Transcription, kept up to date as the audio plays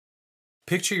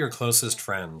Picture your closest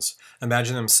friends.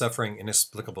 Imagine them suffering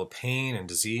inexplicable pain and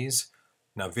disease.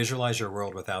 Now visualize your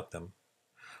world without them.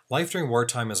 Life During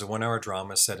Wartime is a one-hour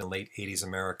drama set in late 80s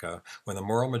America when the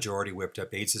moral majority whipped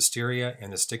up AIDS hysteria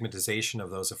and the stigmatization of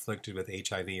those afflicted with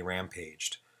HIV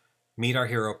rampaged. Meet our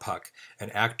hero Puck, an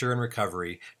actor in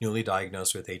recovery newly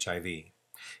diagnosed with HIV.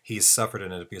 He's suffered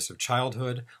an abusive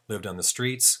childhood, lived on the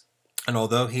streets, and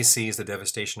although he sees the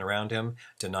devastation around him,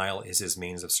 denial is his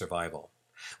means of survival.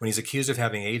 When he's accused of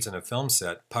having AIDS on a film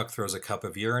set, Puck throws a cup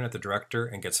of urine at the director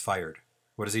and gets fired.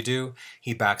 What does he do?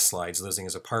 He backslides, losing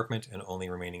his apartment and only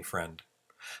remaining friend.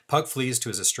 Puck flees to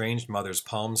his estranged mother's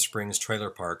Palm Springs trailer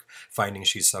park, finding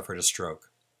she's suffered a stroke.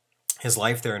 His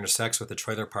life there intersects with the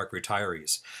trailer park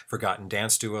retirees, forgotten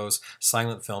dance duos,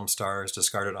 silent film stars,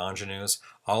 discarded ingenues,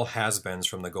 all has-beens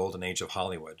from the golden age of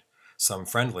Hollywood. Some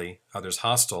friendly, others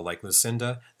hostile, like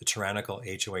Lucinda, the tyrannical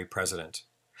HOA president.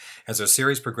 As our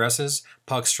series progresses,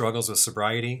 Puck struggles with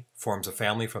sobriety, forms a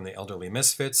family from the elderly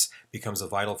misfits, becomes a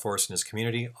vital force in his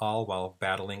community, all while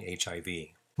battling HIV.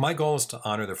 My goal is to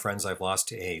honor the friends I've lost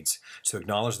to AIDS, to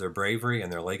acknowledge their bravery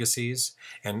and their legacies,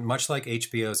 and much like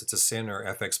HBO's It's a Sin or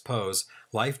FX Pose,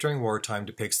 Life During Wartime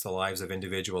depicts the lives of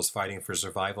individuals fighting for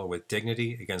survival with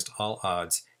dignity against all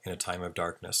odds in a time of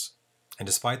darkness. And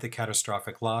despite the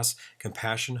catastrophic loss,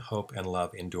 compassion, hope, and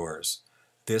love endures.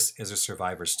 This is a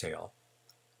survivor's tale.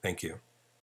 Thank you.